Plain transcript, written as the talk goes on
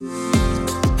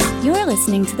You're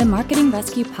listening to the Marketing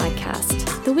Rescue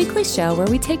Podcast, the weekly show where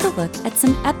we take a look at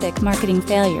some epic marketing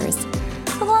failures,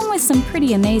 along with some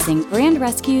pretty amazing brand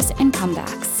rescues and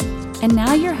comebacks. And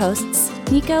now your hosts,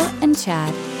 Nico and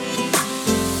Chad.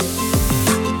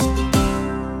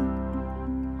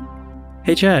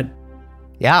 Hey, Chad.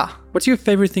 Yeah. What's your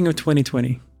favorite thing of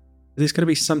 2020? There's got to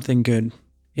be something good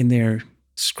in there.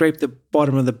 Scrape the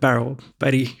bottom of the barrel,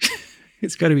 buddy.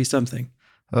 It's got to be something.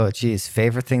 Oh, geez.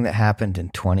 Favorite thing that happened in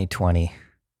 2020?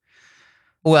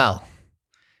 Well,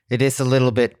 it is a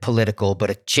little bit political, but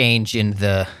a change in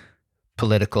the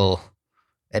political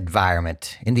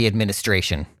environment, in the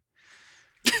administration.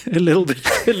 a little bit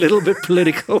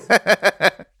political.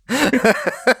 That,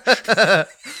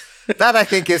 I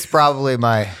think, is probably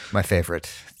my favorite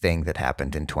thing that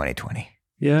happened in 2020.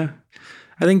 Yeah.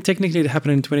 I think technically it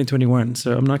happened in 2021,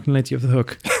 so I'm not going to let you off the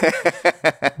hook.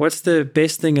 What's the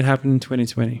best thing that happened in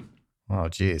 2020? Oh,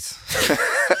 geez.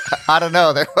 I don't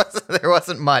know. There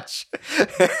wasn't much.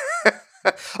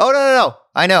 Oh, no.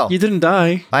 I know. You didn't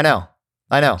die. I know.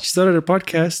 You started a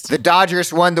podcast. The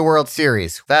Dodgers won the World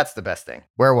Series. That's the best thing.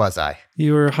 Where was I?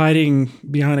 You were hiding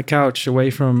behind a couch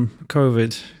away from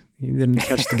COVID. You didn't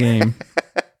catch the game.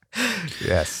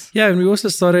 Yes. Yeah, and we also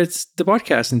started the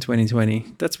podcast in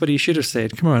 2020. That's what you should have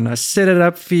said. Come on, I set it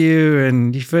up for you,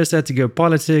 and you first had to go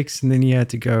politics, and then you had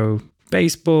to go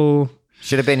baseball.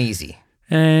 Should have been easy.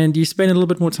 And you spent a little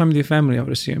bit more time with your family, I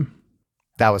would assume.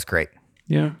 That was great.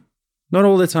 Yeah. Not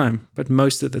all the time, but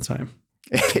most of the time.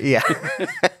 Yeah.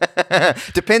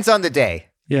 Depends on the day.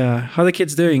 Yeah. How are the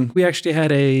kids doing? We actually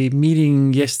had a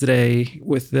meeting yesterday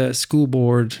with the school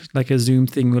board, like a Zoom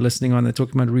thing we're listening on. They're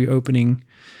talking about reopening.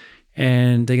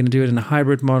 And they're going to do it in a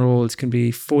hybrid model. It's going to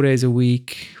be 4 days a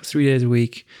week, 3 days a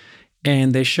week.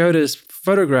 And they showed us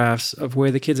photographs of where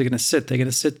the kids are going to sit. They're going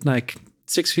to sit like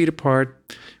 6 feet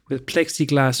apart with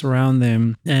plexiglass around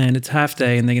them. And it's half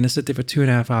day, and they're going to sit there for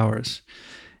 2.5 hours.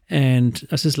 And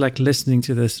I was just like listening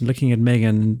to this and looking at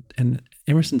Megan. And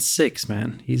Emerson's 6,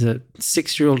 man. He's a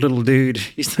 6-year-old little dude.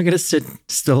 He's not going to sit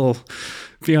still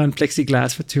beyond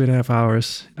plexiglass for 2.5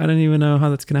 hours. I don't even know how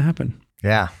that's going to happen.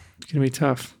 Yeah. It's going to be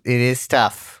tough. It is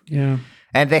tough. Yeah.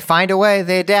 And they find a way,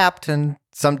 they adapt, and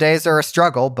some days are a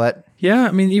struggle, but... Yeah,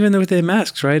 I mean, even with their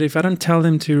masks, right? If I don't tell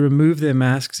them to remove their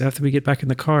masks after we get back in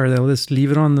the car, they'll just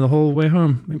leave it on the whole way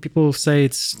home. And people say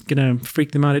it's going to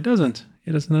freak them out. It doesn't.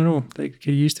 It doesn't at all. They get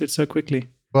used to it so quickly.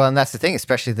 Well, and that's the thing,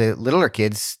 especially the littler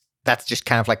kids, that's just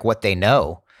kind of like what they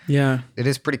know. Yeah. It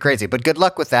is pretty crazy, but good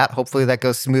luck with that. Hopefully that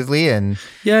goes smoothly. And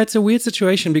yeah, it's a weird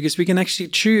situation because we can actually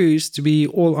choose to be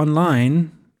all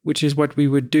online, which is what we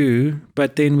would do,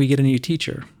 but then we get a new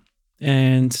teacher.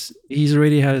 And he's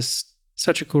already has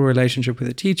such a cool relationship with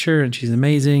the teacher, and she's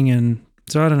amazing. And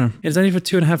so I don't know. It's only for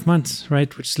 2.5 months,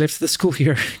 right? Which is left of the school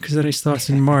year because it only starts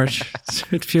in March. So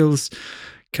it feels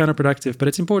counterproductive, but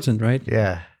it's important, right?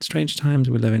 yeah. Strange times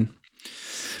we live in.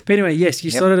 But anyway, yes, you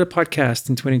started a podcast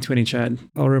in 2020, Chad.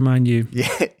 I'll remind you.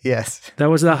 Yeah. Yes. That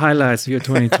was the highlights of your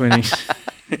 2020.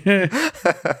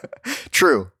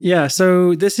 True. Yeah,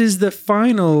 so this is the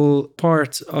final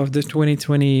part of the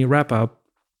 2020 wrap-up.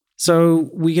 So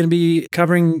we're going to be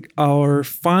covering our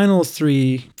final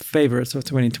 3 favorites of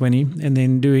 2020 and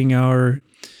then doing our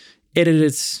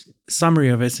edited summary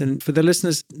of it. And for the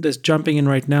listeners that's jumping in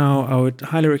right now, I would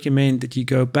highly recommend that you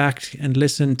go back and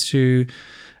listen to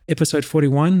episode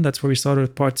 41. That's where we started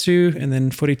with part 2, and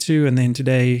then 42, and then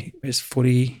today is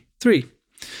 43.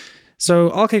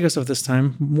 So I'll kick us off this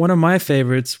time. One of my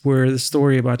favorites were the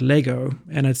story about Lego,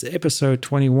 and it's episode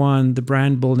 21, the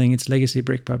brand building its legacy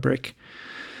brick by brick.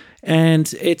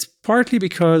 And it's partly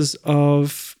because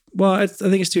of, well, I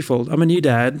think it's twofold. I'm a new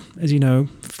dad, as you know,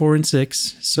 4 and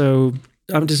 6. So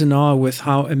I'm just in awe with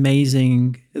how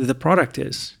amazing the product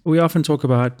is. We often talk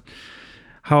about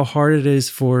how hard it is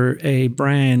for a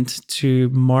brand to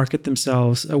market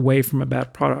themselves away from a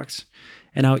bad product,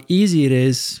 and how easy it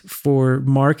is for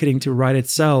marketing to write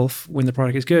itself when the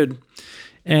product is good.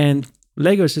 And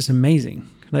Lego is just amazing.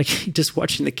 Like, just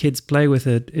watching the kids play with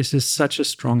it is just such a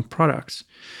strong product.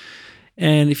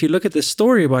 And if you look at the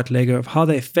story about Lego, of how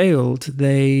they failed,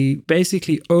 they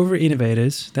basically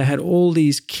over-innovated. They had all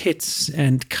these kits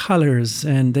and colors,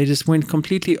 and they just went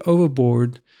completely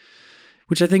overboard,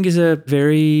 which I think is a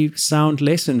very sound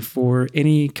lesson for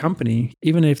any company,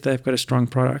 even if they've got a strong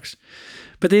product.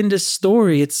 But then the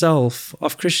story itself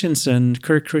of Christensen,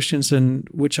 Kirk Christensen,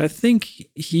 which I think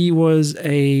he was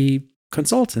a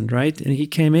consultant, right? And he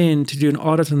came in to do an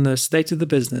audit on the state of the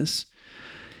business.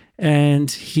 And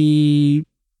he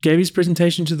gave his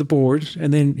presentation to the board,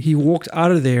 and then he walked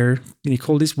out of there and he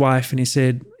called his wife and he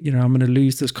said, I'm going to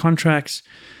lose those contracts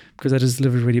because I just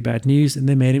delivered really bad news. And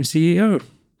they made him CEO.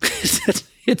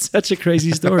 It's such a crazy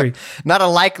story. Not a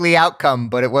likely outcome,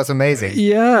 but it was amazing.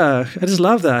 Yeah, I just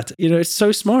love that. It's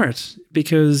so smart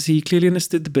because he clearly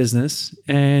understood the business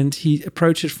and he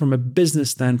approached it from a business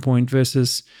standpoint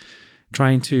versus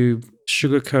trying to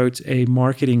sugarcoat a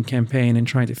marketing campaign and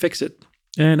trying to fix it.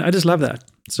 And I just love that.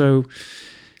 So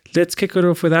let's kick it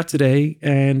off with that today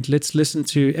and let's listen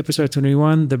to episode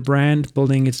 21, The Brand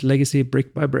Building Its Legacy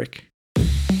Brick by Brick.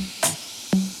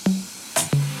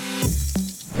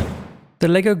 The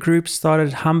Lego Group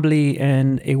started humbly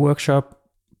in a workshop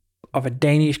of a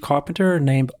Danish carpenter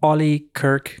named Ole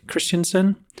Kirk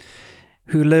Christensen,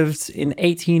 who lived in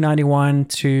 1891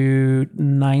 to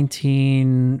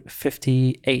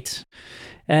 1958.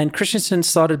 And Christensen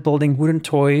started building wooden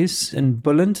toys in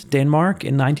Billund, Denmark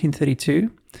in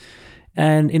 1932.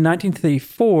 And in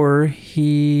 1934,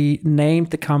 he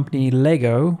named the company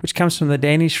Lego, which comes from the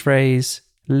Danish phrase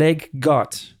leg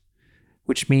godt,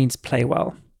 which means play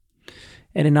well.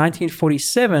 And in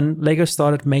 1947, Lego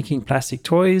started making plastic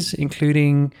toys,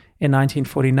 including in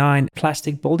 1949,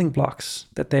 plastic building blocks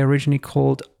that they originally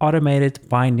called automated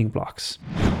binding blocks.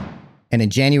 And in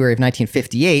January of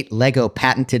 1958, Lego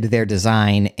patented their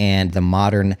design and the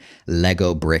modern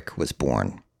Lego brick was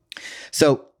born.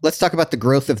 So let's talk about the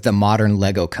growth of the modern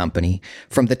Lego company.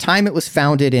 From the time it was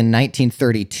founded in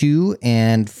 1932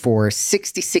 and for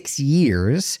 66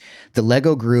 years, the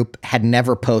Lego Group had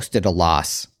never posted a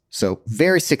loss. So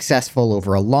very successful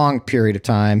over a long period of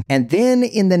time. And then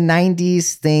in the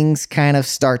 90s, things kind of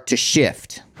start to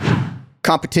shift.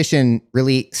 Competition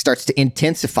really starts to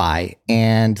intensify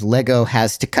and Lego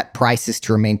has to cut prices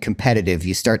to remain competitive.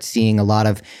 You start seeing a lot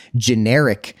of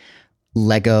generic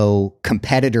Lego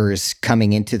competitors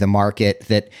coming into the market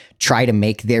that try to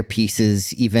make their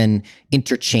pieces even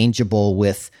interchangeable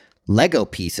with Lego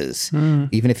pieces.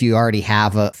 Even if you already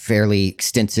have a fairly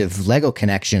extensive Lego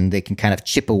connection, they can kind of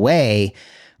chip away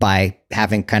by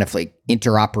having kind of like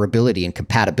interoperability and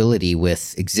compatibility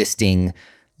with existing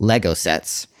Lego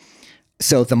sets.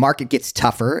 So the market gets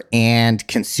tougher and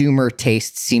consumer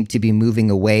tastes seem to be moving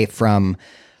away from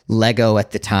Lego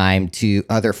at the time to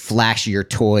other flashier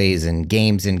toys and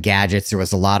games and gadgets. There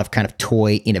was a lot of kind of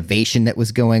toy innovation that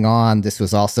was going on. This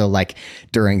was also like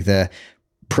during the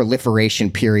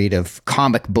proliferation period of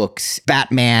comic books.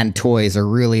 Batman toys are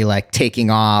really like taking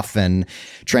off and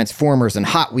Transformers and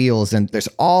Hot Wheels. And there's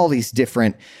all these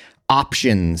different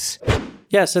options.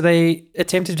 Yeah, so they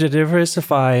attempted to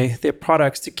diversify their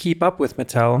products to keep up with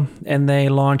Mattel, and they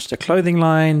launched a clothing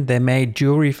line, they made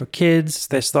jewelry for kids,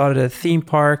 they started a theme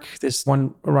park, there's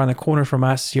one around the corner from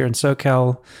us here in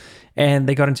SoCal, and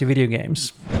they got into video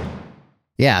games.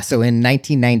 Yeah, so in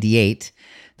 1998,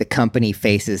 the company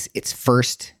faces its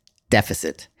first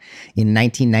deficit. In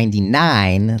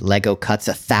 1999, Lego cuts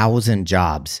 1,000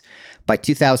 jobs. By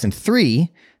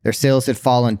 2003, their sales had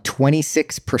fallen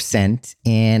 26%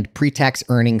 and pre-tax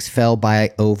earnings fell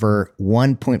by over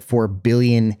 1.4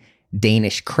 billion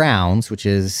Danish crowns, which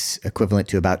is equivalent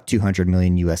to about 200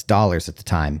 million US dollars at the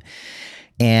time.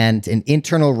 And an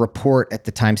internal report at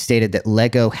the time stated that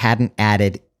Lego hadn't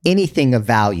added anything of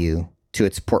value to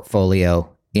its portfolio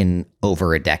in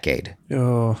over a decade.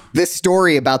 Oh. This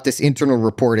story about this internal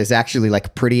report is actually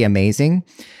like pretty amazing.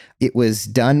 It was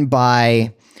done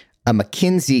by a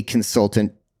McKinsey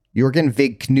consultant, Jørgen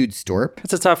Vig Knudstorp.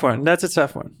 That's a tough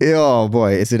one. Oh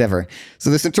boy, is it ever. So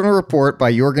this internal report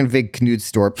by Jørgen Vig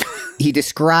Knudstorp, he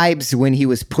describes when he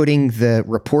was putting the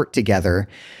report together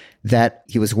that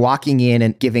he was walking in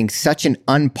and giving such an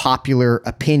unpopular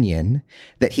opinion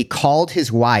that he called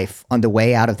his wife on the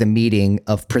way out of the meeting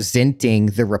of presenting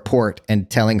the report and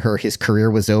telling her his career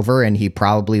was over and he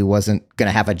probably wasn't going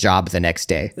to have a job the next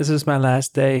day. This is my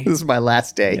last day.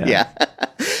 Yeah.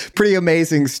 Pretty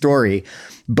amazing story.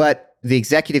 But the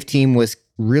executive team was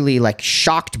really like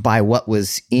shocked by what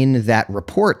was in that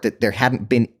report, that there hadn't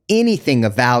been anything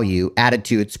of value added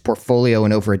to its portfolio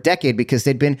in over a decade because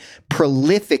they'd been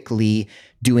prolifically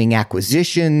doing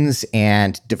acquisitions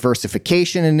and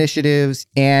diversification initiatives.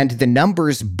 And the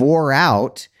numbers bore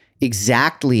out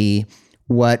exactly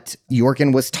what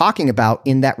Jørgen was talking about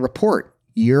in that report.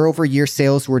 Year over year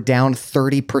sales were down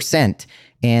 30%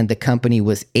 and the company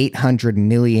was 800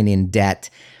 million in debt.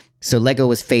 So Lego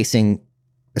was facing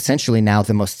essentially now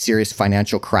the most serious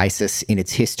financial crisis in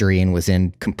its history and was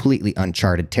in completely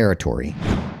uncharted territory.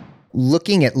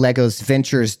 Looking at Lego's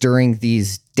ventures during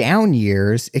these down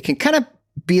years, it can kind of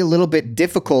be a little bit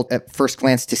difficult at first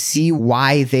glance to see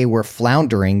why they were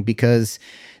floundering, because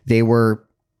they were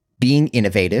being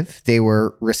innovative, they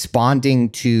were responding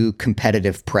to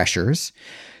competitive pressures,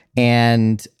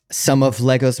 and Some of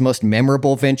LEGO's most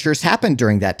memorable ventures happened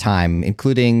during that time,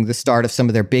 including the start of some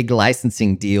of their big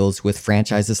licensing deals with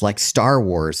franchises like Star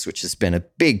Wars, which has been a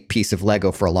big piece of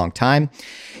LEGO for a long time,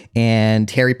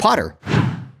 and Harry Potter.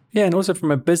 Yeah, and also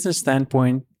from a business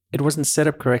standpoint, it wasn't set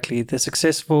up correctly. The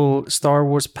successful Star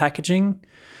Wars packaging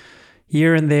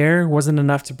here and there wasn't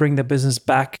enough to bring the business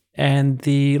back, and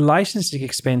the licensing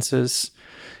expenses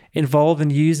involved in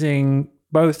using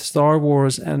both Star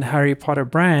Wars and Harry Potter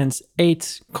brands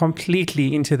ate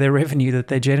completely into the revenue that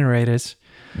they generated.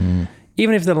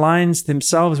 Even if the lines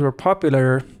themselves were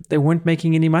popular, they weren't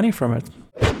making any money from it.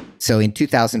 So in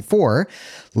 2004,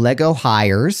 LEGO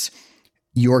hires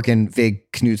Jørgen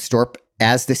Vig Knudstorp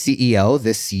as the CEO,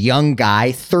 this young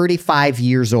guy, 35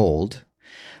 years old.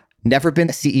 Never been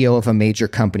a CEO of a major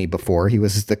company before. He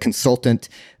was the consultant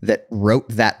that wrote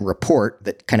that report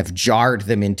that kind of jarred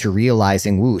them into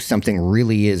realizing, ooh, something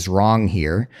really is wrong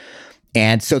here.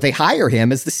 And so they hire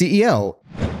him as the CEO.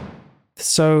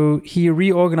 So he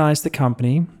reorganized the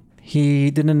company. He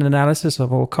did an analysis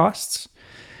of all costs,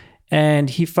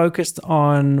 and he focused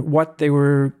on what they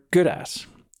were good at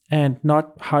and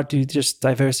not how to just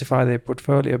diversify their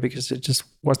portfolio, because it just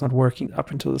was not working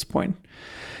up until this point.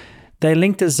 They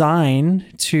linked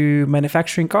design to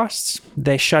manufacturing costs.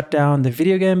 They shut down the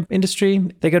video game industry.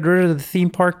 They got rid of the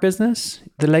theme park business.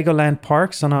 The Legoland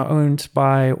parks are now owned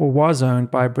by, or was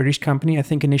owned by, a British company. I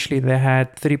think initially they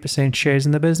had 30% shares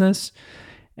in the business.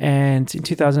 And in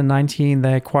 2019,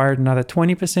 they acquired another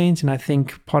 20%. And I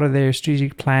think part of their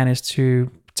strategic plan is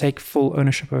to take full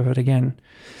ownership of it again.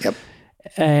 Yep.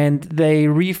 And they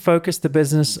refocused the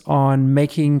business on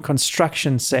making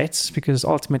construction sets, because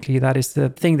ultimately that is the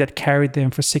thing that carried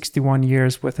them for 61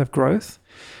 years worth of growth.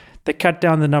 They cut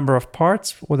down the number of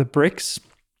parts, or the bricks,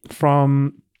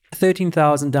 from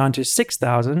 13,000 down to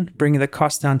 6,000, bringing the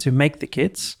cost down to make the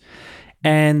kits.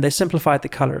 And they simplified the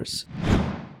colors.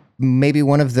 Maybe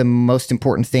one of the most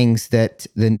important things that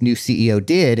the new CEO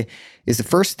did is the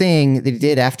first thing that he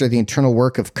did after the internal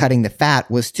work of cutting the fat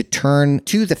was to turn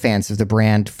to the fans of the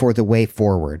brand for the way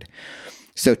forward.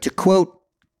 So to quote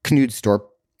Knudstorp,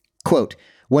 quote,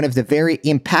 "One of the very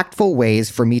impactful ways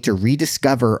for me to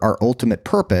rediscover our ultimate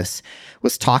purpose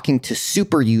was talking to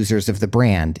super users of the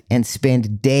brand and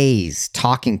spend days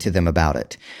talking to them about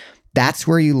it. That's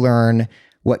where you learn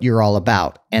what you're all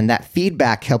about. And that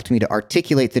feedback helped me to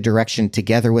articulate the direction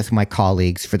together with my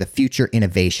colleagues for the future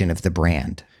innovation of the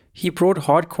brand." He brought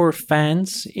hardcore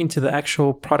fans into the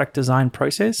actual product design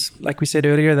process. Like we said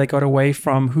earlier, they got away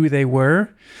from who they were,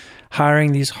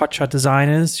 hiring these hotshot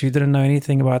designers who didn't know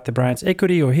anything about the brand's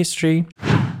equity or history.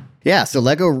 Yeah, so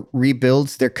LEGO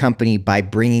rebuilds their company by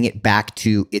bringing it back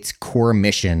to its core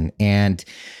mission. And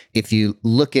if you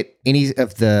look at any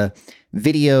of the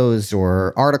videos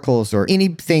or articles or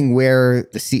anything where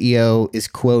the CEO is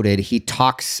quoted, he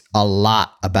talks a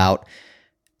lot about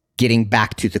getting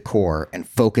back to the core and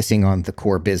focusing on the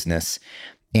core business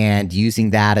and using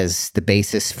that as the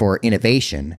basis for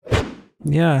innovation.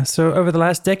 Yeah, so over the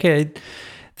last decade,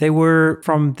 they were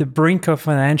from the brink of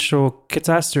financial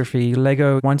catastrophe.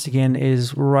 LEGO, once again,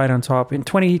 is right on top. In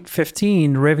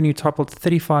 2015, revenue toppled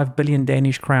 35 billion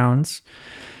Danish crowns.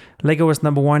 LEGO was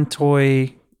number one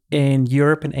toy in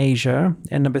Europe and Asia,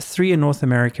 and number 3 in North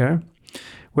America,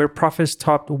 where profits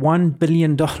topped $1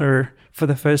 billion for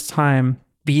the first time,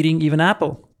 beating even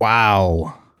Apple.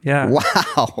 Wow. Yeah.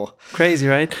 Wow. Crazy,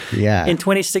 right? Yeah. In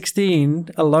 2016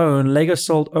 alone, LEGO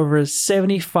sold over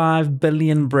 75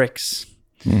 billion bricks.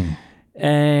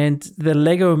 And the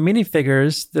LEGO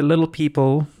minifigures, the little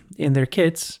people in their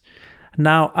kits,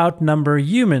 now outnumber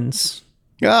humans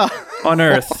on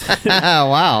Earth.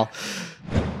 Wow.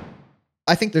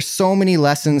 I think there's so many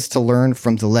lessons to learn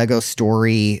from the LEGO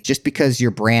story. Just because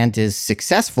your brand is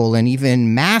successful and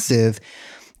even massive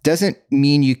doesn't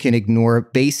mean you can ignore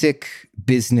basic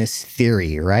business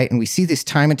theory, right? And we see this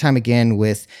time and time again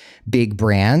with big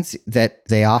brands, that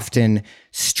they often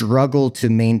struggle to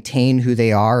maintain who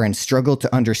they are and struggle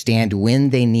to understand when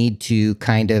they need to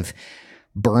kind of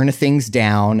burn things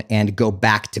down and go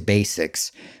back to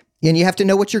basics. And you have to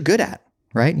know what you're good at,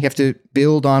 right? You have to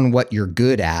build on what you're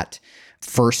good at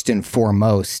first and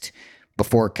foremost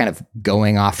before kind of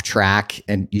going off track.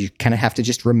 And you kind of have to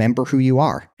just remember who you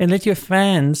are. And let your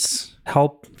fans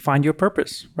help find your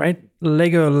purpose, right?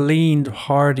 LEGO leaned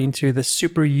hard into the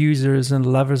super users and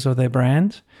lovers of their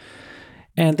brand.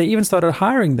 And they even started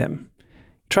hiring them.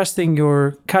 Trusting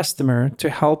your customer to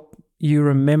help you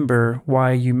remember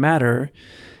why you matter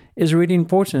is really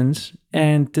important,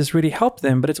 and this really helped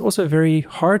them, but it's also very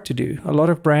hard to do. A lot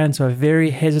of brands are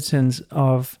very hesitant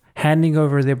of handing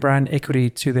over their brand equity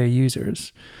to their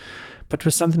users. But for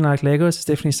something like Legos, it's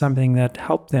definitely something that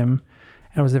helped them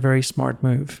and was a very smart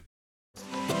move.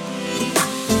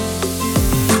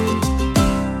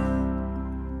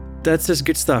 That's just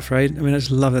good stuff, right? I mean, I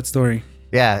just love that story.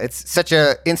 Yeah, it's such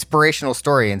an inspirational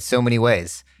story in so many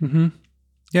ways. Mm-hmm.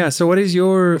 Yeah, so what is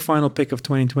your final pick of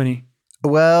 2020?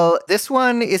 Well, this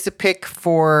one is a pick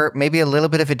for maybe a little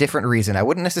bit of a different reason. I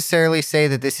wouldn't necessarily say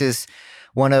that this is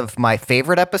one of my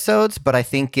favorite episodes, but I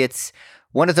think it's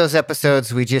one of those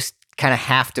episodes we just kind of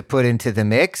have to put into the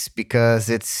mix because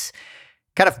it's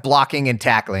kind of blocking and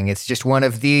tackling. It's just one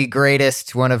of the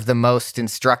greatest, one of the most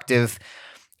instructive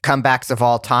comebacks of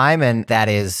all time, and that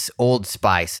is Old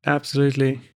Spice.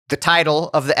 Absolutely. The title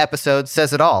of the episode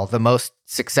says it all, the most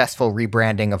successful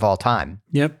rebranding of all time.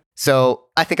 Yep. So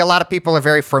I think a lot of people are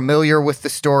very familiar with the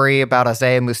story about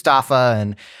Isaiah Mustafa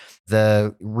and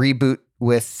the reboot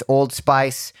with Old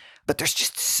Spice, but there's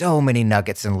just so many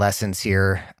nuggets and lessons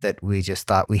here that we just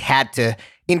thought we had to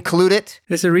include it.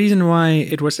 There's a reason why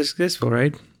it was successful,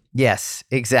 right? Yes,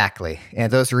 exactly.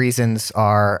 And those reasons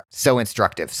are so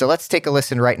instructive. So let's take a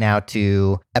listen right now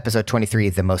to episode 23,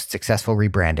 the most successful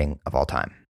rebranding of all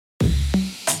time.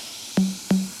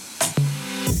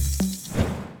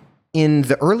 In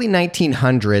the early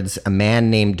 1900s, a man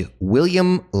named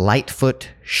William Lightfoot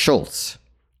Schultz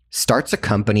starts a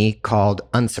company called,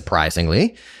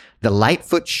 unsurprisingly, the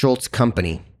Lightfoot Schultz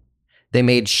Company. They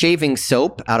made shaving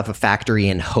soap out of a factory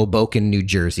in Hoboken, New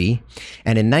Jersey.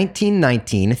 And in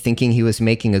 1919, thinking he was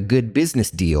making a good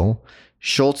business deal,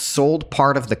 Schultz sold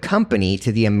part of the company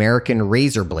to the American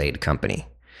Razor Blade Company.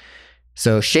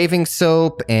 So shaving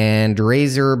soap and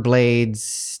razor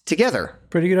blades together.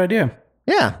 Pretty good idea.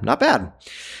 Yeah, not bad.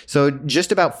 So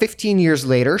just about 15 years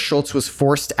later, Schultz was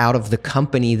forced out of the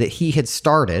company that he had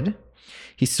started.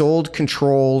 He sold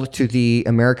control to the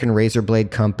American Razor Blade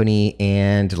Company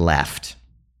and left.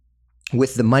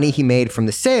 With the money he made from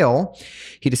the sale,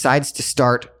 he decides to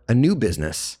start a new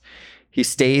business. He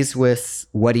stays with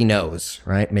what he knows,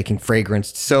 right? Making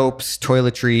fragranced soaps,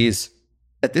 toiletries.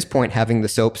 At this point, having the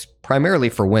soaps primarily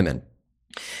for women.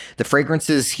 The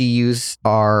fragrances he used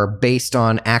are based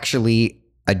on actually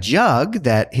a jug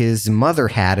that his mother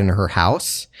had in her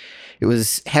house. It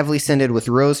was heavily scented with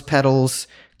rose petals,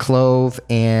 clove,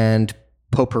 and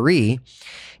potpourri,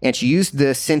 and she used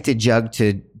the scented jug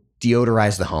to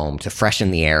deodorize the home, to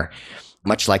freshen the air,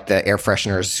 much like the air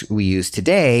fresheners we use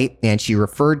today, and she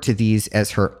referred to these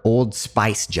as her Old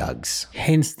Spice jugs.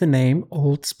 Hence the name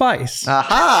Old Spice.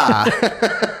 Aha!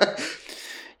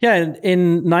 Yeah,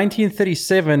 in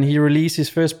 1937, he released his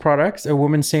first product, a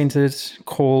woman-scented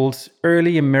called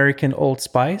Early American Old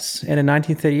Spice. And in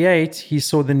 1938, he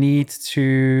saw the need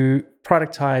to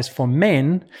productize for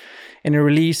men, and he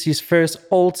released his first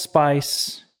Old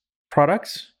Spice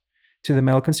product to the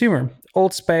male consumer.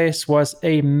 Old Spice was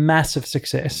a massive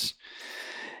success.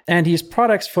 And his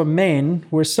products for men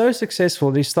were so successful,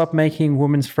 they stopped making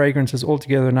women's fragrances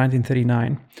altogether in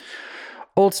 1939.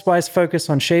 Old Spice focused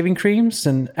on shaving creams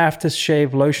and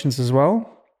aftershave lotions as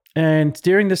well. And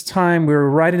during this time, we were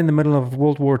right in the middle of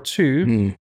World War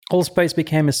II. Old Spice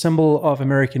became a symbol of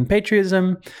American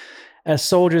patriotism as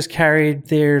soldiers carried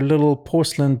their little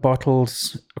porcelain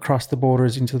bottles across the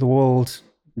borders into the world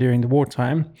during the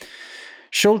wartime.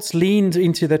 Schultz leaned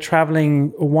into the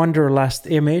traveling wanderlust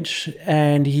image,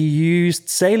 and he used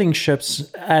sailing ships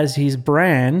as his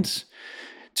brand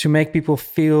to make people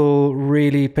feel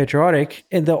really patriotic.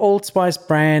 And the Old Spice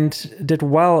brand did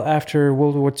well after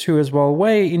World War II as well,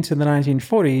 way into the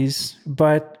 1940s.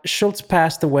 But Schultz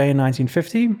passed away in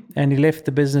 1950, and he left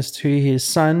the business to his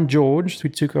son, George, who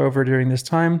took over during this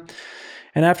time.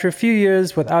 And after a few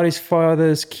years, without his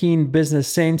father's keen business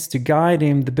sense to guide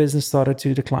him, the business started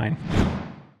to decline.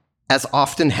 As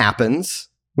often happens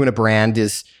when a brand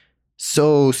is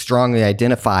so strongly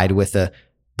identified with a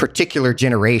particular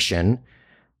generation,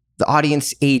 the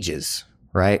audience ages,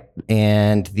 right?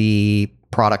 And the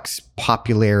product's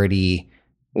popularity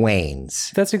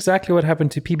wanes. That's exactly what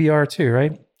happened to PBR too,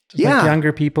 right? Just Yeah. like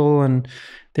younger people, and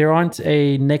there aren't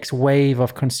a next wave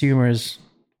of consumers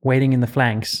waiting in the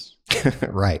flanks.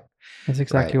 Right. That's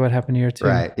exactly what happened here too.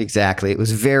 Right, exactly. It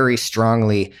was very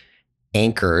strongly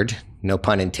anchored, no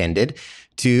pun intended,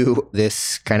 to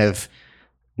this kind of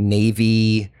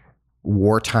Navy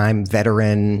wartime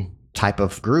veteran type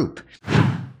of group.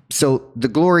 So the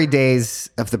glory days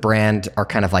of the brand are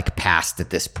kind of like past at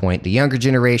this point. The younger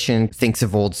generation thinks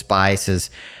of Old Spice as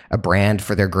a brand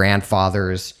for their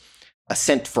grandfathers, a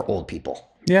scent for old people.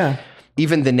 Yeah.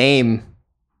 Even the name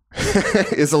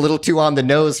is a little too on the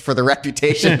nose for the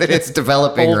reputation that it's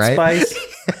developing, Old right? Spice.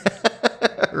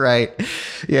 Right.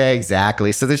 Yeah,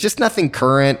 exactly. So there's just nothing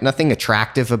current, nothing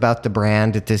attractive about the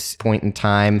brand at this point in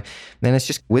time. Then it's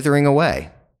just withering away.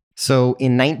 So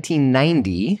in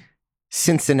 1990,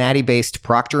 Cincinnati-based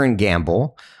Procter &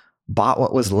 Gamble bought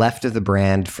what was left of the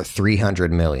brand for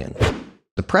 $300 million.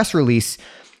 The press release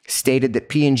stated that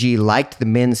P&G liked the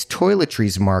men's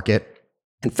toiletries market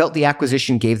and felt the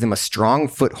acquisition gave them a strong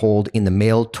foothold in the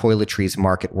male toiletries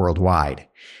market worldwide.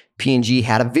 P&G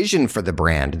had a vision for the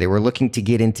brand. They were looking to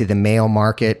get into the male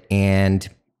market, and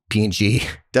P&G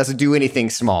doesn't do anything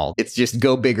small. It's just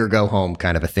go big or go home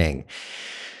kind of a thing.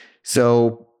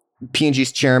 So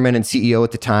P&G's chairman and CEO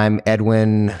at the time,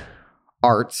 Edwin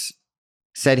Arts,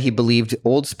 said he believed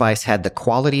Old Spice had the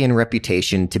quality and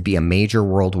reputation to be a major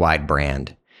worldwide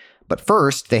brand. But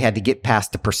first, they had to get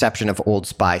past the perception of Old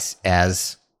Spice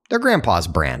as their grandpa's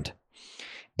brand.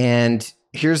 And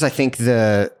here's, I think,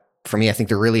 the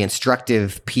really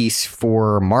instructive piece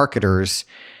for marketers.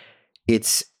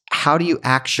 It's how do you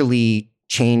actually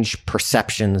change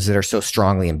perceptions that are so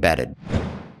strongly embedded?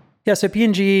 Yeah, so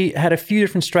P&G had a few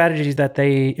different strategies that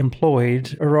they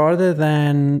employed. Rather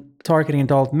than targeting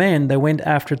adult men, they went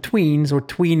after tweens or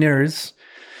tweeners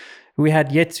who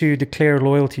had yet to declare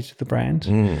loyalty to the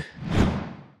brand.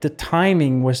 The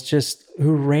timing was just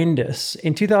horrendous.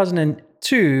 In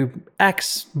 2002,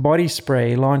 Axe body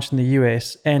spray launched in the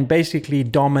US and basically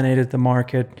dominated the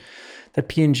market that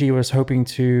P&G was hoping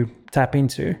to tap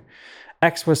into.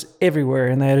 Axe was everywhere,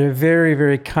 and they had a very,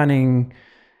 very cunning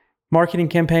marketing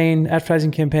campaign,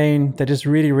 advertising campaign that just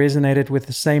really resonated with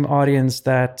the same audience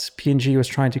that P&G was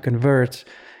trying to convert.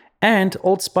 And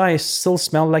Old Spice still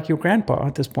smelled like your grandpa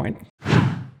at this point.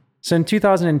 So in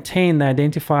 2010, they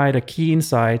identified a key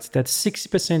insight that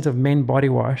 60% of men body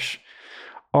wash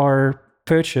are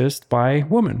purchased by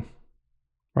women,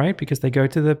 right? Because they go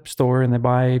to the store and they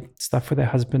buy stuff for their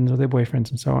husbands or their boyfriends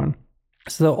and so on.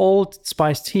 So the Old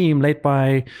Spice team, led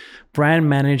by brand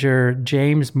manager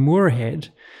James Moorhead,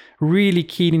 really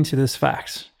keyed into this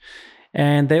fact.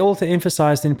 And they also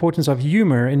emphasized the importance of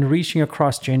humor in reaching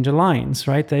across gender lines,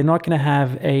 right? They're not going to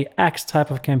have a Axe type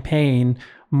of campaign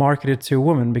marketed to a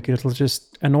woman because it'll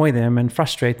just annoy them and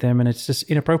frustrate them, and it's just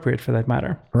inappropriate for that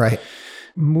matter. Right.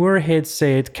 Moorhead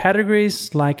said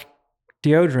categories like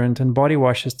deodorant and body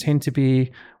washes tend to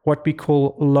be what we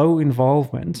call low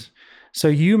involvement.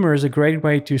 So humor is a great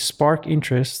way to spark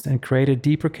interest and create a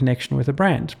deeper connection with a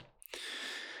brand.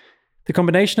 The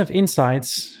combination of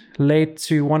insights led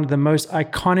to one of the most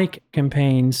iconic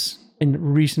campaigns in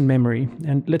recent memory.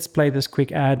 And let's play this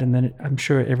quick ad, and then I'm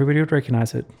sure everybody would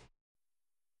recognize it.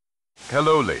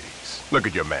 Hello, ladies. Look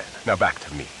at your man. Now back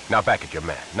to me. Now back at your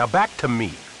man. Now back to me.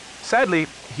 Sadly,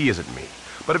 he isn't me.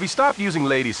 But if he stopped using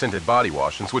lady-scented body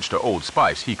wash and switched to Old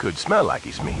Spice, he could smell like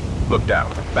he's me. Look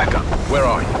down. Back up. Where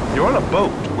are you? You're on a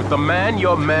boat with the man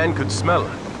your man could smell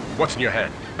like. What's in your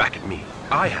hand? Back at me.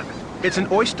 I have it. It's an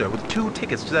oyster with 2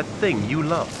 tickets to that thing you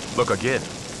love. Look again.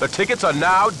 The tickets are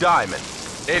now diamond.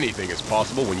 Anything is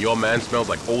possible when your man smells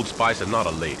like Old Spice and not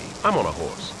a lady. I'm on a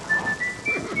horse.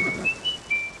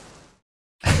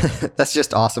 That's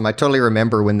just awesome. I totally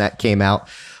remember when that came out.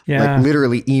 Yeah. Like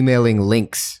literally emailing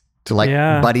links to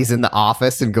buddies in the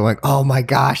office and going, oh my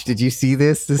gosh, did you see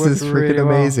this? This is freaking really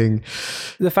amazing.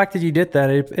 The fact that you did that,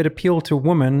 it appealed to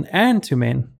women and to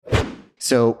men.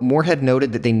 So Moorhead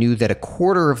noted that they knew that a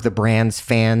quarter of the brand's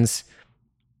fans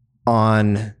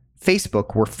on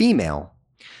Facebook were female.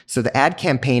 So the ad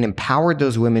campaign empowered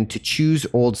those women to choose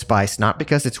Old Spice, not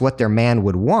because it's what their man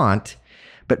would want,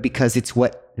 but because it's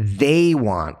what they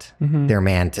want their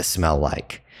man to smell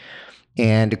like.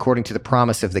 And according to the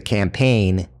promise of the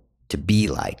campaign, to be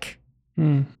like.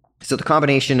 So the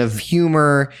combination of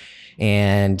humor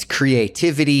and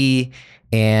creativity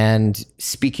and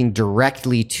speaking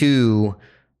directly to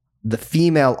the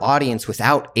female audience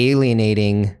without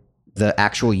alienating the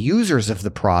actual users of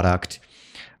the product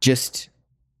just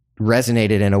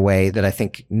resonated in a way that I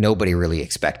think nobody really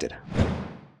expected.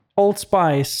 Old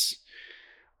Spice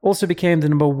also became the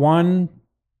number 1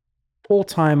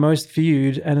 all-time most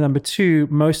viewed and number 2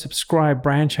 most subscribed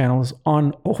brand channels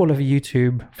on all of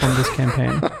YouTube from this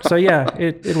campaign. So yeah,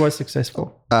 it was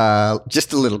successful.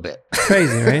 Just a little bit.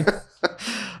 Crazy, right?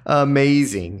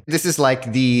 Amazing. This is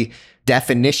like the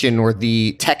definition or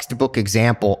the textbook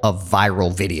example of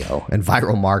viral video and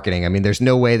viral marketing. I mean, there's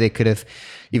no way they could have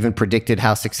even predicted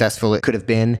how successful it could have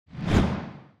been.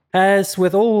 As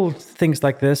with all things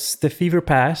like this, the fever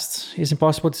passed. It's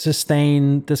impossible to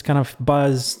sustain this kind of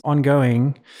buzz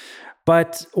ongoing.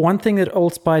 But one thing that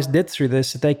Old Spice did through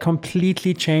this, they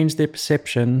completely changed their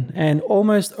perception and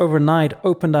almost overnight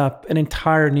opened up an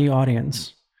entire new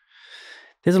audience.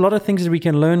 there's a lot of things that we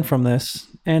can learn from this.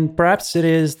 And perhaps it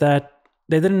is that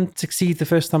they didn't succeed the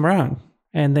first time around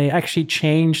and they actually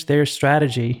changed their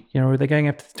strategy. They're going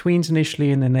after the tweens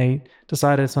initially, and then they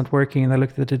decided it's not working, and they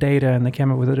looked at the data and they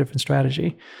came up with a different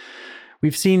strategy.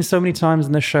 We've seen so many times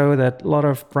in the show that a lot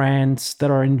of brands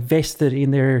that are invested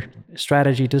in their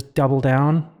strategy just double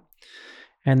down,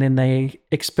 and then they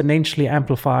exponentially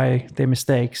amplify their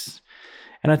mistakes.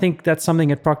 And I think that's something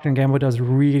that Procter & Gamble does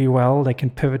really well. They can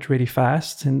pivot really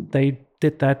fast, and they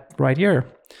did that right here.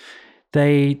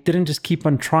 They didn't just keep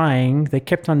on trying, they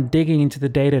kept on digging into the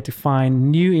data to find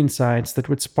new insights that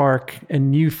would spark a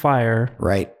new fire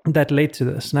that led to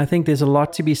this. And I think there's a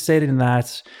lot to be said in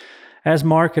that. As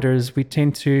marketers, we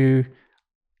tend to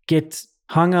get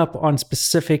hung up on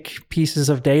specific pieces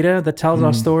of data that tells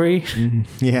our story.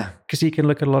 Yeah. Because you can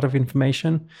look at a lot of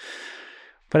information.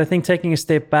 But I think taking a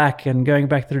step back and going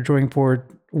back to the drawing board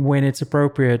when it's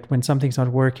appropriate, when something's not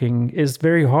working, is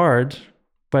very hard,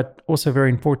 but also very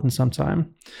important sometimes.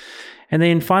 And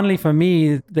then finally, for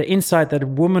me, the insight that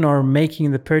women are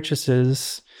making the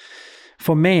purchases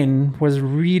for men was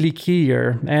really key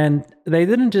here. And they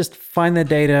didn't just find the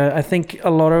data. I think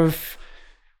a lot of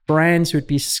brands would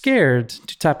be scared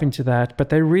to tap into that, but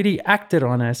they really acted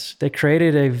on it. They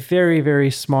created a very,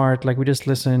 very smart, like we just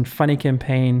listened, funny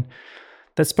campaign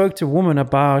that spoke to women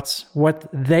about what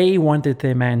they wanted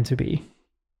their man to be.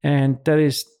 And that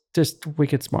is just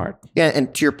wicked smart. Yeah,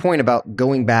 and to your point about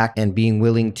going back and being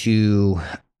willing to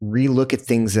relook at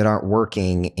things that aren't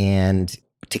working and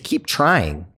to keep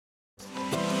trying.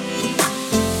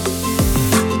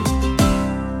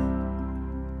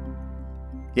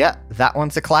 Yeah, that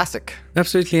one's a classic.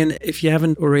 Absolutely. And if you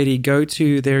haven't already, go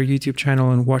to their YouTube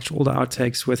channel and watch all the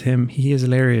outtakes with him. He is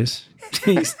hilarious.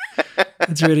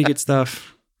 It's really good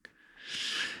stuff.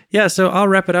 Yeah, so I'll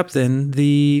wrap it up then.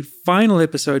 The final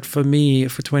episode for me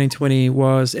for 2020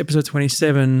 was episode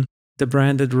 27, the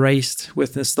brand that raced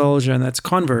with nostalgia, and that's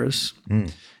Converse.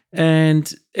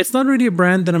 And it's not really a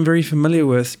brand that I'm very familiar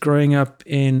with growing up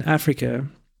in Africa.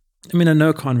 I mean, I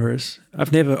know Converse.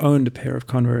 I've never owned a pair of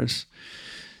Converse.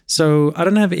 So I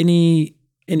don't have any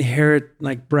inherent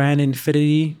like brand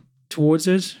infinity towards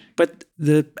it. But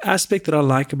the aspect that I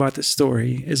like about the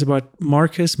story is about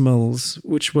Marcus Mills,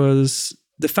 which was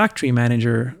the factory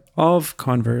manager of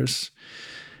Converse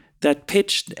that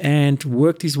pitched and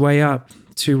worked his way up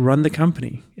to run the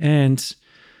company. And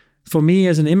for me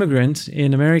as an immigrant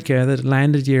in America that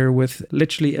landed here with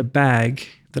literally a bag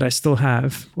that I still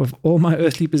have of all my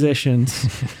earthly possessions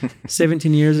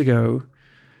 17 years ago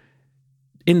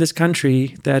in this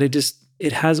country, that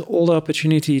it has all the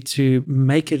opportunity to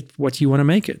make it what you want to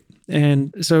make it.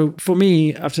 And so for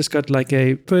me, I've just got like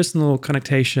a personal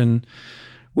connotation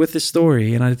with the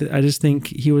story. And I just think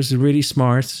he was really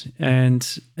smart,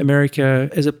 and America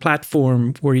is a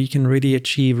platform where you can really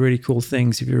achieve really cool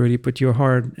things if you really put your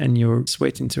heart and your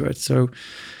sweat into it. So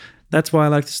that's why I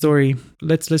like the story.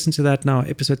 Let's listen to that now.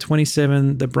 Episode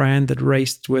 27, the brand that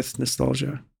raced with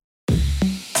nostalgia.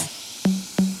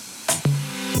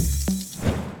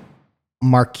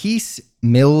 Marquise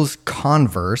Mills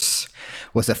Converse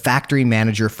was a factory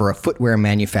manager for a footwear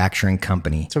manufacturing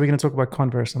company. So we're going to talk about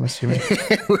Converse, I'm assuming.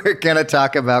 We're going to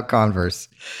talk about Converse.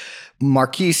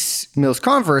 Marquise Mills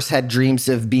Converse had dreams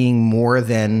of being more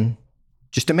than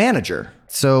just a manager.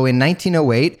 So in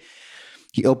 1908,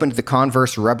 he opened the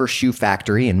Converse rubber shoe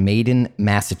factory in Maiden,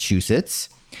 Massachusetts.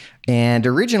 And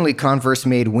originally, Converse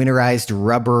made winterized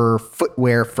rubber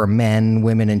footwear for men,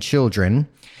 women, and children.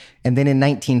 And then in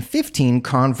 1915,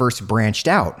 Converse branched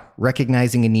out,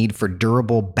 recognizing a need for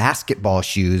durable basketball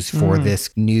shoes for this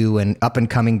new and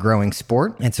up-and-coming growing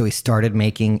sport. And so he started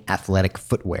making athletic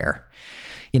footwear.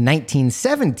 In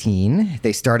 1917,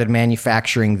 they started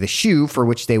manufacturing the shoe for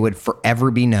which they would forever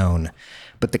be known.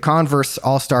 But the Converse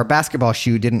All-Star basketball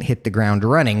shoe didn't hit the ground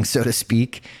running, so to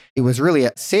speak. It was really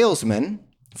a salesman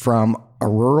from a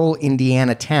rural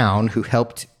Indiana town who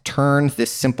helped turn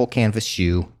this simple canvas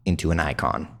shoe into an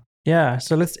icon. Yeah,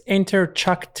 so let's enter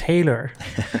Chuck Taylor.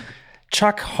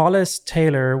 Chuck Hollis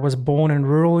Taylor was born in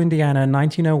rural Indiana in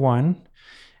 1901.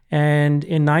 And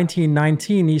in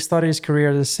 1919, he started his career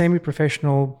as a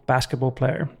semi-professional basketball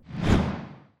player.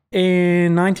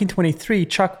 In 1923,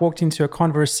 Chuck walked into a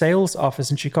Converse sales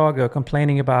office in Chicago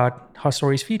complaining about how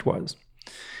sore his feet was.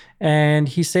 And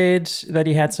he said that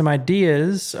he had some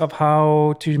ideas of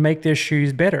how to make their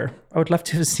shoes better. I would love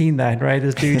to have seen that, right?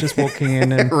 This dude just walking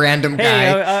in and... Random guy.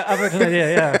 Hey, I've got an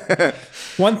idea, yeah.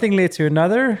 One thing led to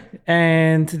another,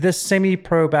 and this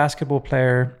semi-pro basketball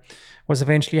player was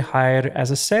eventually hired as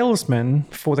a salesman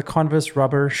for the Converse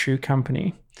rubber shoe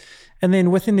company. And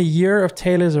then within a year of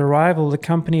Taylor's arrival, the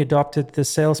company adopted the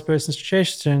salesperson's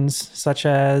suggestions, such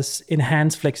as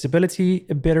enhanced flexibility,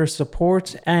 better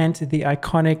support, and the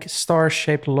iconic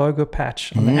star-shaped logo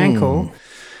patch on the ankle,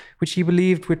 which he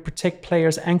believed would protect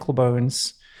players' ankle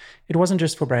bones. It wasn't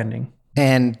just for branding.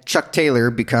 And Chuck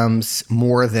Taylor becomes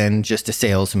more than just a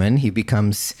salesman. He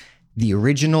becomes the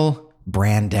original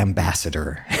brand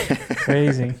ambassador.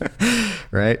 Crazy.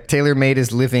 Right? Taylor made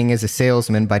his living as a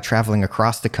salesman by traveling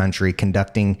across the country,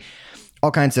 conducting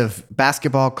all kinds of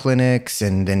basketball clinics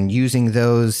and then using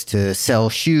those to sell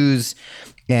shoes.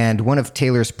 And one of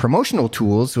Taylor's promotional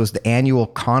tools was the annual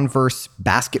Converse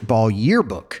Basketball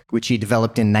Yearbook, which he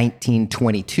developed in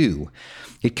 1922.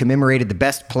 It commemorated the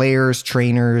best players,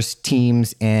 trainers,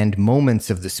 teams, and moments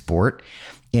of the sport,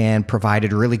 and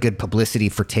provided really good publicity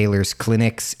for Taylor's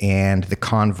clinics and the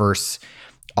Converse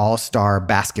All-Star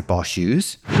basketball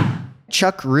shoes.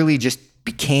 Chuck really just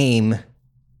became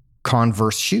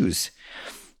Converse shoes.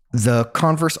 The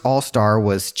Converse All-Star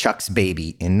was Chuck's baby.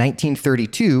 In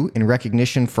 1932, in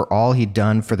recognition for all he'd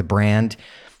done for the brand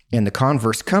and the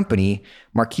Converse company,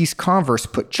 Marquise Converse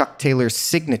put Chuck Taylor's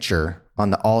signature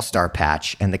on the All-Star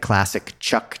patch, and the classic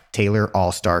Chuck Taylor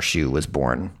All-Star shoe was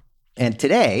born. And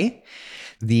today,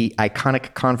 the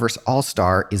iconic Converse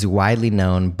All-Star is widely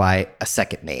known by a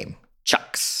second name,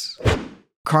 Chucks.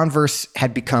 Converse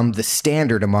had become the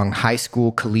standard among high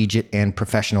school, collegiate, and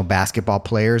professional basketball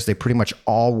players. They pretty much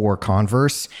all wore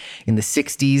Converse. In the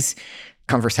 60s,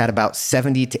 Converse had about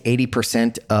 70 to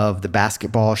 80% of the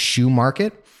basketball shoe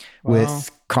market, with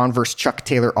Converse Chuck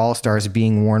Taylor All-Stars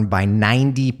being worn by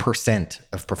 90%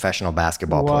 of professional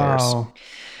basketball players.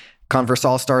 Converse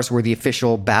All-Stars were the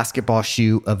official basketball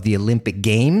shoe of the Olympic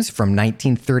Games from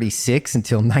 1936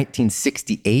 until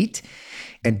 1968.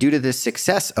 And due to the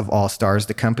success of All-Stars,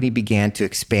 the company began to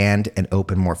expand and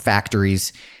open more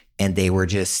factories, and they were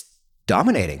just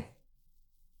dominating.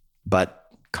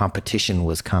 But competition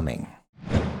was coming.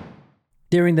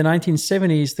 During the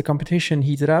 1970s, the competition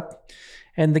heated up,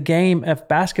 and the game of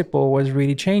basketball was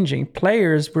really changing.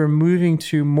 Players were moving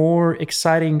to more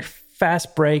exciting,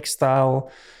 fast break style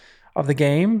of the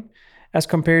game as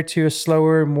compared to a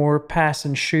slower, more pass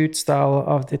and shoot style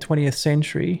of the 20th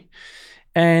century.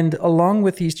 And along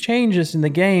with these changes in the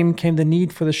game came the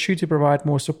need for the shoe to provide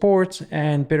more support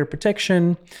and better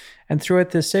protection. And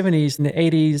throughout the 70s and the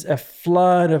 80s, a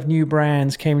flood of new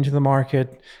brands came into the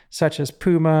market, such as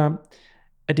Puma,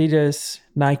 Adidas,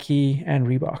 Nike, and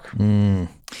Reebok.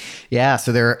 Yeah,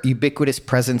 so their ubiquitous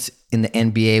presence in the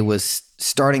NBA was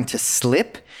starting to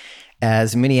slip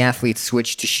as many athletes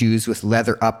switched to shoes with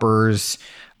leather uppers,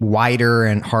 wider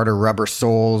and harder rubber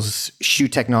soles. Shoe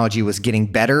technology was getting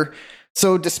better.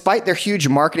 So despite their huge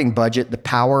marketing budget, the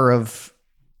power of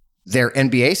their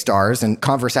NBA stars, and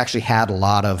Converse actually had a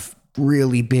lot of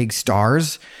really big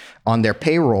stars on their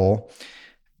payroll,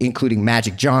 including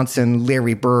Magic Johnson,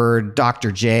 Larry Bird,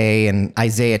 Dr. J, and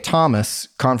Isaiah Thomas,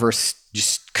 Converse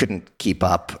just couldn't keep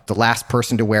up. The last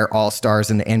person to wear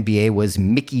All-Stars in the NBA was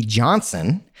Mickey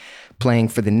Johnson, playing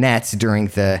for the Nets during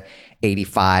the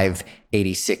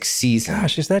 85-86 season.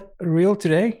 Gosh, is that real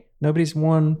today? Nobody's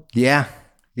won. Yeah.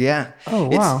 Oh,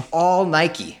 wow. It's all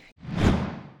Nike.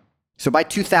 So by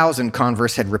 2000,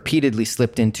 Converse had repeatedly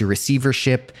slipped into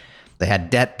receivership. They had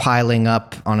debt piling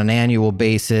up on an annual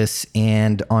basis.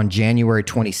 And on January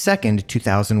 22nd,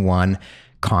 2001,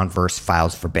 Converse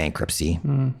files for bankruptcy.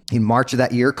 In March of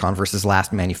that year, Converse's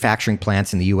last manufacturing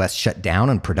plants in the U.S. shut down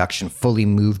and production fully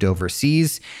moved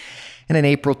overseas. And in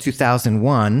April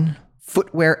 2001,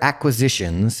 Footwear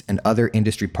Acquisitions and other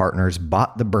industry partners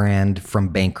bought the brand from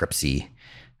bankruptcy.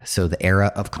 So the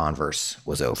era of Converse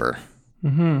was over.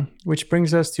 Which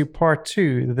brings us to part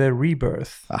two, the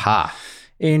rebirth. Aha.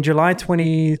 In July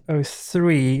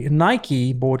 2003,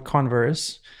 Nike bought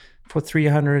Converse for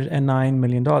 $309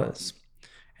 million.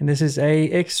 And this is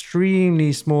a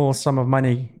extremely small sum of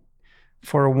money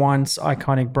for a once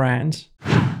iconic brand.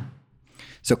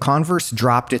 So Converse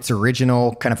dropped its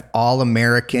original kind of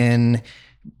all-American,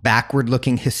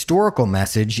 backward-looking historical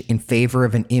message in favor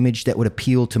of an image that would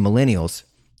appeal to millennials: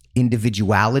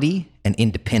 individuality and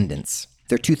independence.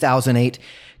 Their 2008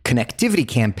 connectivity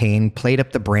campaign played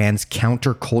up the brand's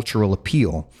countercultural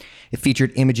appeal. It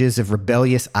featured images of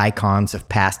rebellious icons of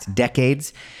past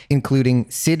decades, including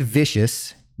Sid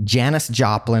Vicious, Janis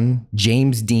Joplin,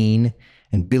 James Dean,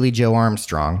 and Billie Joe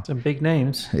Armstrong. Some big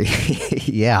names.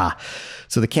 Yeah.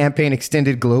 So the campaign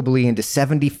extended globally into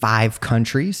 75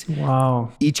 countries.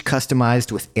 Wow. Each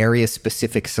customized with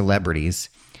area-specific celebrities.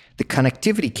 The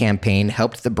connectivity campaign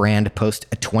helped the brand post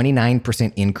a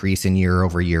 29% increase in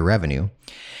year-over-year revenue.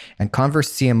 And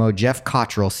Converse CMO Jeff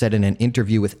Cottrell said in an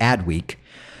interview with Adweek,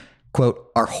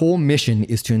 Quote, "Our whole mission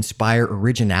is to inspire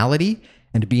originality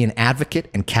and to be an advocate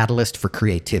and catalyst for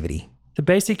creativity." The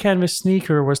basic canvas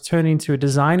sneaker was turned into a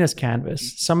designer's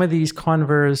canvas. Some of these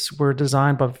Converse were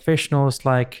designed by professionals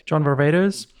like John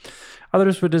Varvatos.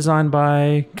 Others were designed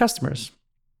by customers.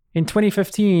 In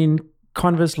 2015,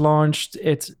 Converse launched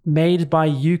its Made by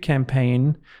You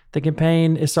campaign. The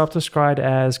campaign is self-described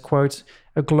as, quote,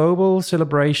 "a global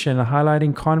celebration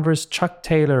highlighting Converse Chuck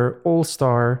Taylor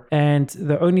All-Star and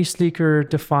the only sneaker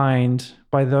defined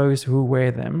by those who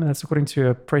wear them." That's according to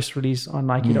a press release on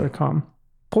Nike.com.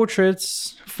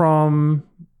 Portraits from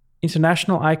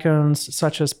international icons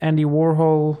such as Andy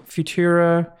Warhol,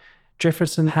 Futura,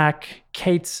 Jefferson Hack,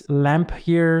 Kate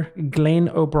Lamphere, Glenn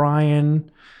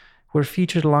O'Brien were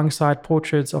featured alongside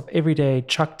portraits of everyday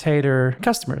Chuck Taylor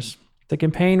customers. The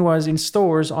campaign was in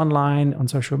stores, online, on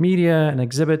social media, and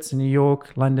exhibits in New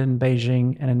York, London,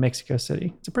 Beijing, and in Mexico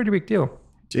City. It's a pretty big deal.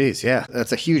 Jeez, yeah,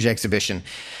 that's a huge exhibition.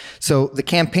 So the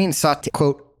campaign sought to,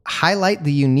 quote, "highlight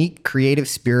the unique creative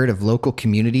spirit of local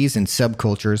communities and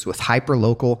subcultures with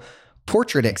hyper-local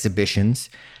portrait exhibitions,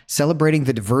 celebrating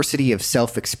the diversity of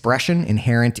self-expression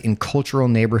inherent in cultural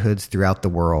neighborhoods throughout the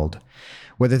world.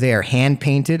 Whether they are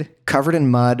hand-painted, covered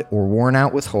in mud, or worn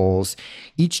out with holes,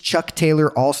 each Chuck Taylor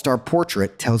All-Star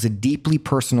portrait tells a deeply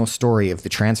personal story of the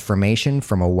transformation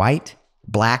from a white,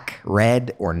 black,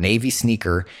 red, or navy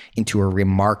sneaker into a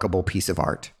remarkable piece of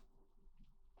art."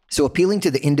 So appealing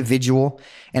to the individual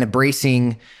and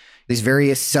embracing these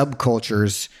various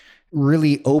subcultures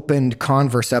really opened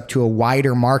Converse up to a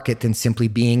wider market than simply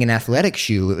being an athletic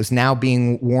shoe. It was now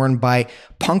being worn by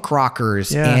punk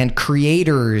rockers and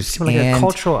creators. Like a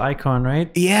cultural icon,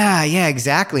 right? Yeah,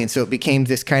 exactly. And so it became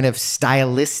this kind of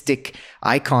stylistic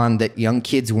icon that young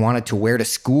kids wanted to wear to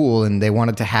school, and they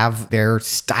wanted to have their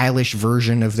stylish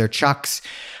version of their Chucks.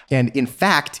 And in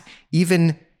fact,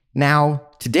 even now,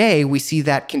 today, we see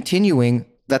that continuing.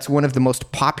 That's one of the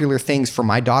most popular things for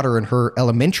my daughter in her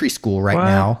elementary school right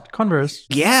now. Converse.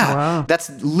 Yeah. Wow. That's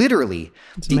literally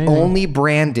the amazing. only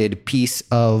branded piece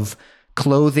of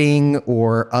clothing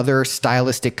or other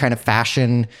stylistic kind of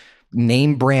fashion,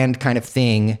 name brand kind of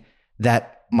thing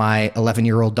that my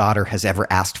 11-year-old daughter has ever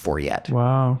asked for yet.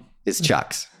 Wow. Is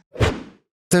Chucks.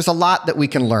 There's a lot that we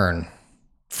can learn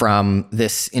from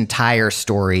this entire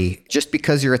story. Just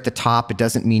because you're at the top, it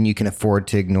doesn't mean you can afford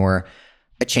to ignore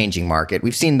a changing market.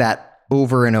 We've seen that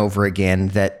over and over again,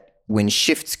 that when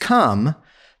shifts come,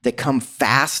 they come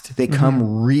fast, they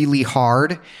come really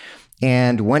hard.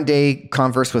 And one day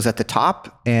Converse was at the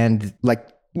top, and like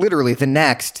literally the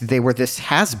next, they were this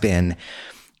has-been.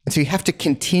 And so you have to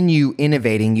continue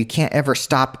innovating. You can't ever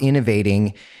stop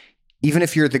innovating, even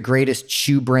if you're the greatest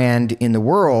shoe brand in the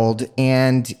world.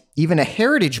 And even a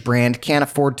heritage brand can't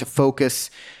afford to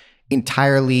focus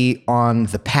entirely on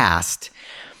the past.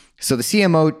 So the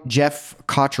CMO, Jeff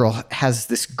Cottrell, has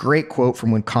this great quote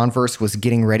from when Converse was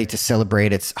getting ready to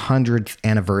celebrate its 100th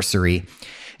anniversary.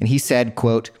 And he said,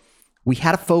 quote, "We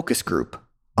had a focus group.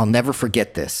 I'll never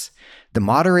forget this. The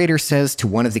moderator says to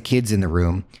one of the kids in the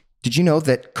room, 'Did you know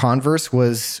that Converse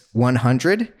was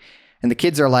 100?' And the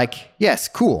kids are like, 'Yes,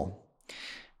 cool.'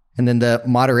 And then the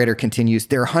moderator continues,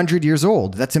 'They're 100 years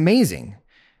old. That's amazing.'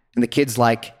 And the kid's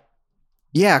like,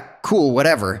 'Yeah, cool,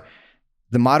 whatever.'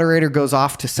 The moderator goes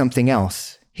off to something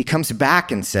else. He comes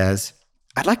back and says,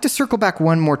 'I'd like to circle back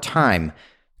one more time.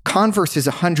 Converse is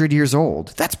 100 years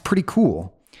old. That's pretty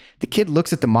cool.' The kid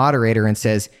looks at the moderator and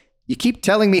says, 'You keep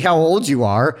telling me how old you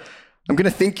are. I'm going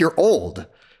to think you're old.'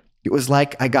 It was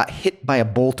like I got hit by a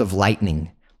bolt of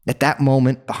lightning. At that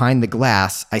moment, behind the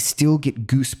glass, I still get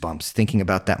goosebumps thinking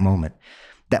about that moment.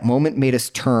 That moment made us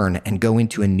turn and go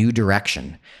into a new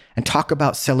direction and talk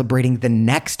about celebrating the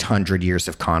next 100 years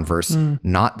of Converse,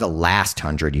 not the last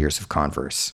 100 years of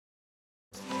Converse."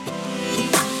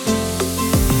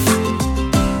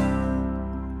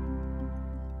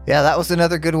 Yeah, that was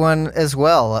another good one as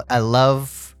well. I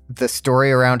love the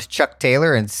story around Chuck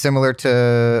Taylor, and similar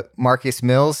to Marcus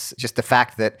Mills, just the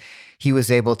fact that he was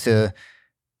able to,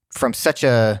 from such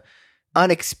a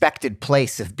unexpected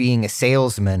place of being a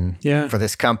salesman for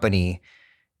this company,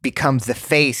 become the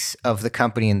face of the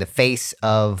company and the face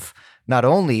of not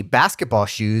only basketball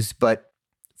shoes, but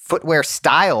footwear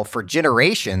style for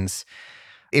generations.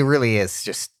 It really is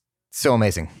just so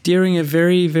amazing. During a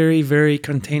very, very, very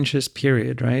contentious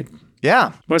period, right?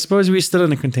 Yeah. Well, I suppose we're still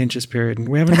in a contentious period.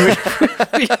 We haven't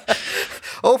really...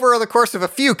 Over the course of a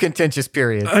few contentious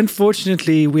periods.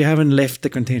 Unfortunately, we haven't left the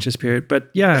contentious period. But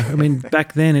yeah, I mean,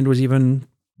 back then it was even...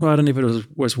 Well, I don't know if it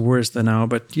was worse than now,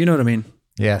 but you know what I mean.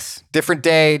 Yes. Different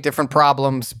day, different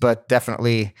problems, but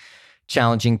definitely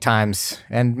challenging times.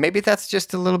 And maybe that's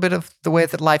just a little bit of the way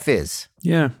that life is.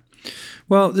 Yeah.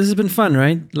 Well, this has been fun,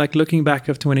 right? Like looking back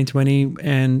of 2020,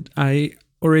 and I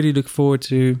already look forward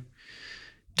to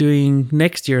doing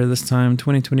next year, this time,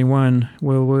 2021,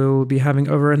 where we'll be having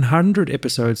over 100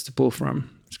 episodes to pull from.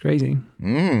 It's crazy.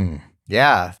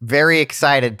 Yeah, very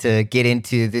excited to get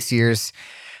into this year's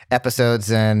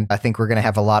episodes, and I think we're going to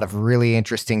have a lot of really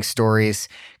interesting stories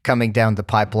coming down the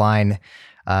pipeline.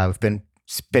 We've been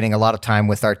spending a lot of time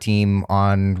with our team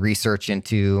on research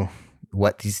into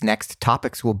what these next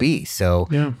topics will be. So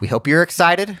we hope you're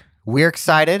excited. We're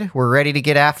excited. We're ready to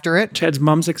get after it. Chad's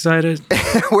mom's excited.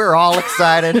 We're all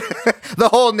excited. The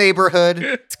whole neighborhood.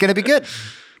 It's going to be good.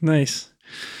 Nice.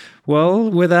 Well,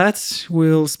 with that,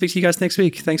 we'll speak to you guys next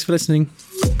week. Thanks for listening.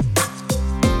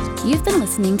 You've been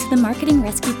listening to the Marketing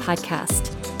Rescue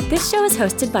Podcast. This show is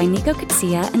hosted by Nico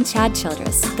Kutsia and Chad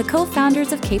Childress, the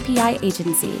co-founders of KPI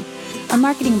Agency, a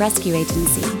marketing rescue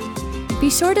agency. Be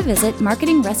sure to visit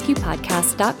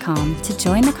marketingrescuepodcast.com to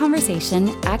join the conversation,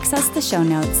 access the show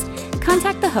notes,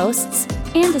 contact the hosts,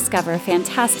 and discover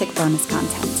fantastic bonus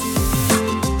content.